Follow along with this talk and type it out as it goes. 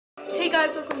Hey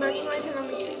guys, welcome back to my channel.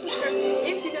 Make sure to subscribe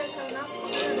if you guys have not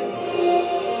subscribed.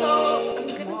 So I'm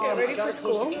gonna get ready for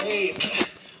school. I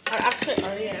actually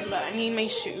already am, but I need my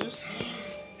shoes,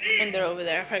 and they're over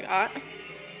there. I forgot.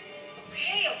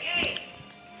 Okay.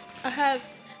 I have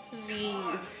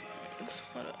these.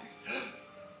 Hold up.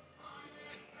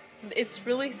 It's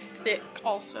really thick,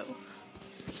 also.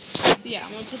 So yeah,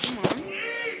 I'm gonna put them on.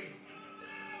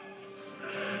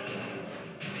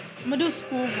 I'm gonna do a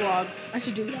school vlog. I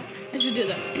should do that.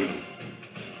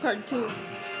 Part 2.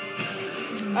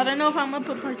 I don't know if I'm gonna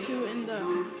put part 2 in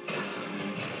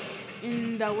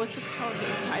the what's it called,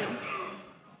 the title.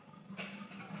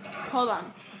 Hold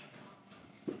on.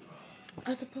 I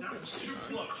have to put my shoes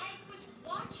on. I was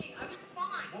watching. I was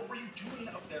fine. What were you doing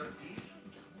up there, Eve?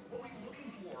 What were you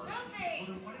looking for? Nothing. Well,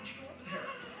 then why did you go up there? I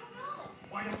don't know.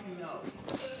 Why don't you know?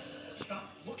 Stop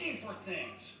looking for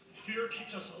things. Fear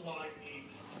keeps us alive, Eve.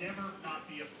 Never not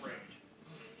be afraid.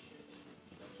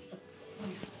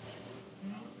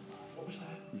 What was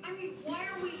that? I mean, why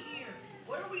are we here?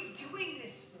 What are we doing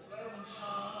this for?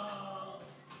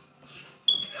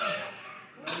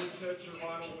 Who said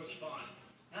survival was fun?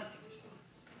 Nothing was fun.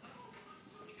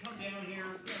 You come down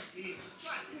here, Eve.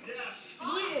 Yes. So I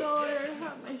already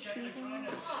have my shoes on.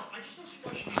 I just don't see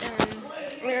why she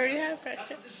And I already have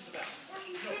practice. this is about.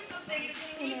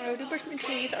 And I already brushed my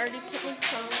teeth, already put my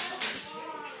clothes,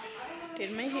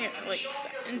 did my hair like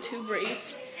in 2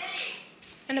 braids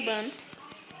and a bun.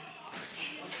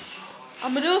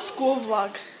 I'm gonna do a school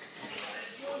vlog.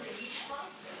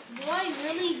 Do I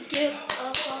really get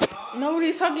up?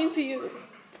 Nobody's talking to you.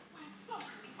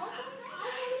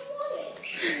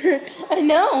 I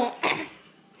know.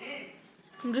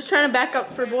 I'm just trying to back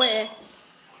up for boy.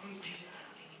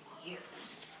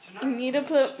 I need to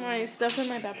put my stuff in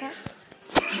my backpack.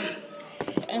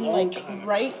 And like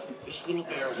right. This little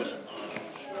bear was alive.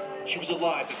 She was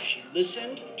alive because she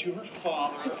listened to her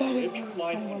father and lived her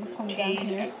life in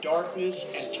routine and darkness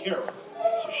and terror.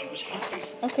 So she was happy.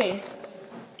 Okay.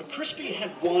 But Crispy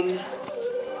had one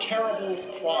terrible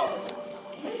problem.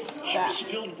 She was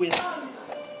filled with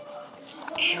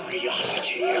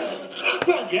curiosity.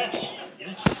 Yes.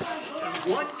 And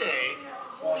one day,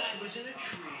 while she was in a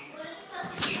tree,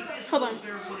 this Hold little on.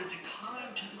 bear wanted to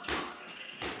climb to the top.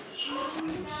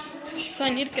 So I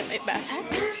need to get my backpack.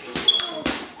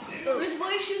 Where's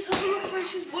boy shoes? Help me look for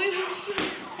shoes. Boy shoes.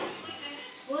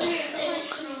 What are your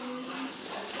shoes?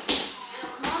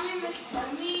 Mommy missed the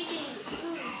meeting.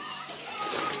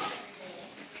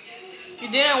 You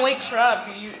didn't wake her up.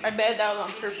 I bet that was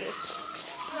on purpose.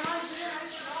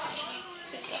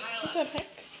 What the heck?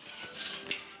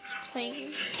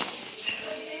 Playing.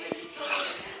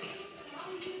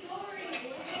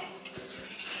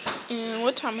 And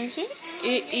what time is it?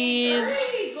 It is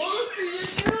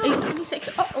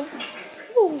 8:26. Uh-oh.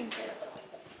 Ooh.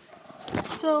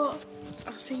 So,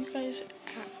 I'll see you guys at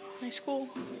my school.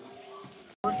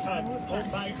 I'm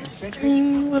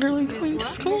literally going to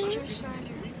school.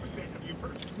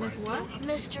 Miss what?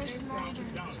 Mr. Snyder.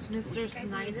 Mr.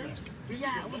 Snyder's?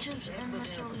 Yeah, which is in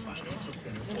Miss Williams' class.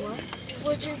 What?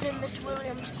 Which is in Miss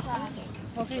Williams' class.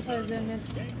 Okay, so is it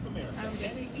Miss...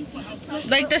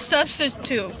 Like the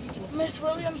substitute. Miss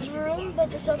Williams' room,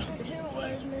 but the substitute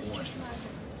was Mr. Snyder.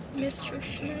 Mr.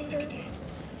 Schneider.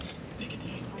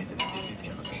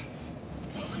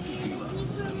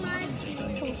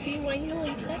 Sophie, why you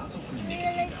like that?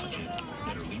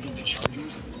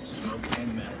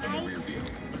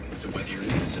 So whether you're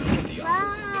inside the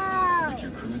office, with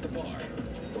your crew at the bar,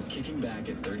 or kicking back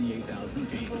at 38,000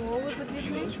 feet, What was the kid's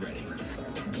name? Velo's ready.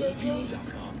 JJ.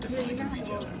 Velo.com to find your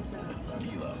retailer.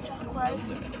 Velo.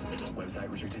 Website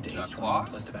restricted to age 21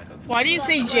 plus tobacco. Why do you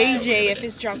say JJ if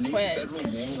it's Jacquez?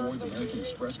 American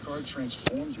Express card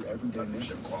transforms your everyday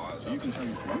mission. So you can turn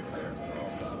your phone there.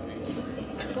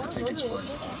 Tickets for an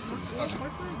awesome What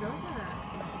person does that?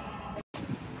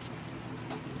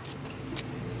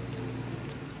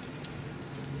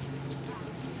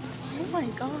 Oh my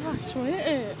gosh,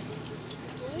 what?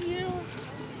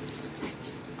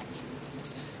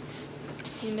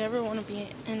 You never want to be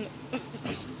in the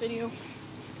video.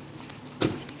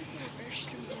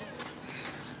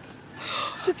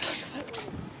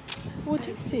 What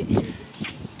is it?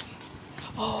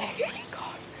 Oh my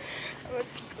god.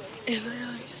 It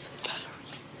literally is a battery.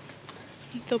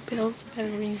 The bell's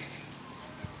battery.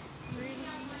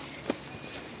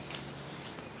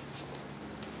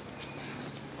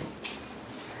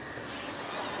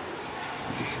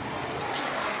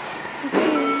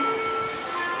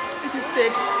 I just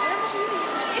did.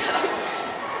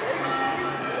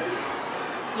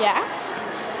 Yeah?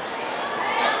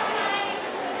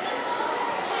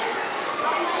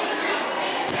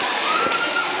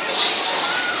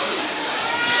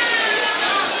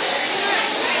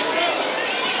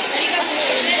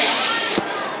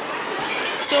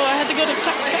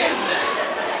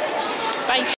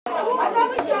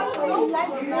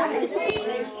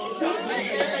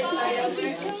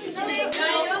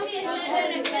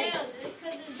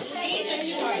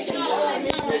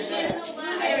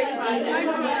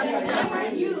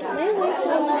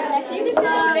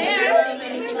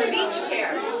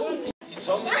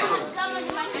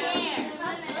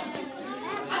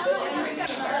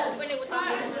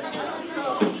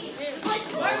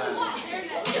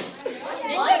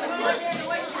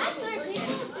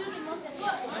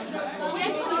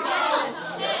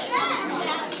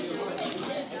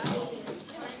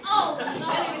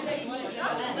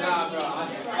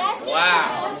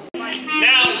 Wow.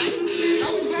 Now,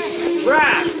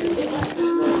 rap.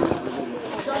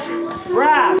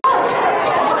 Rap.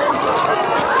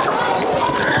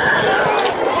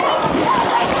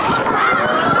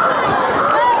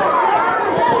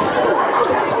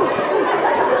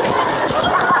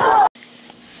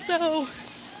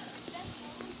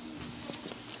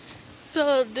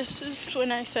 So this is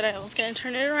when I said I was gonna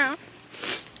turn it around.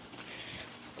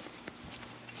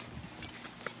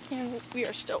 And we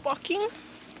are still walking.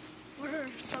 We're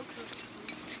so close to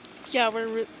home. Yeah, we're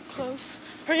really close.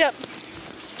 Hurry up.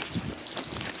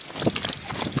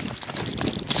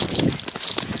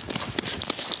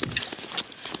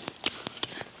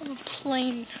 I have a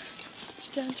plain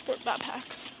transport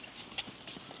backpack.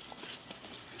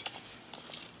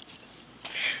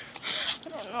 I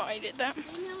don't know I did that.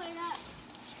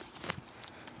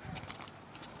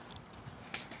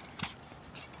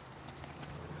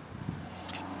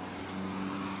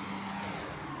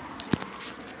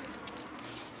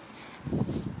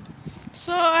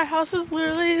 So our house is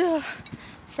literally the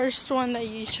first one that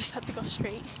you just have to go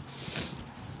straight.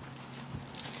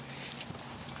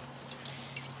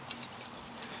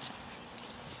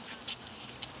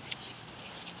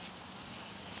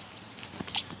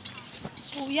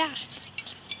 So yeah.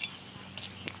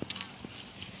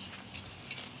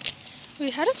 We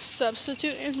had a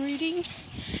substitute in reading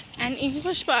and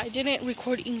English, but I didn't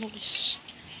record English.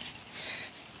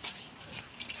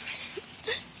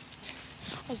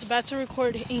 I was about to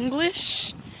record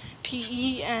English,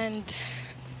 PE, and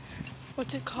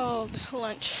what's it called?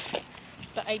 Lunch.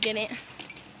 But I didn't.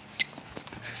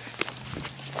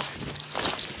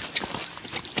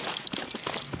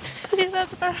 See,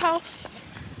 that's our house.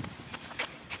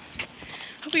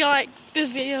 Hope you all like this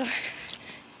video.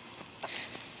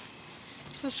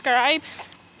 Subscribe,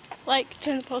 like,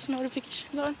 turn the post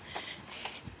notifications on.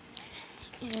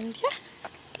 And yeah,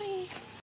 bye.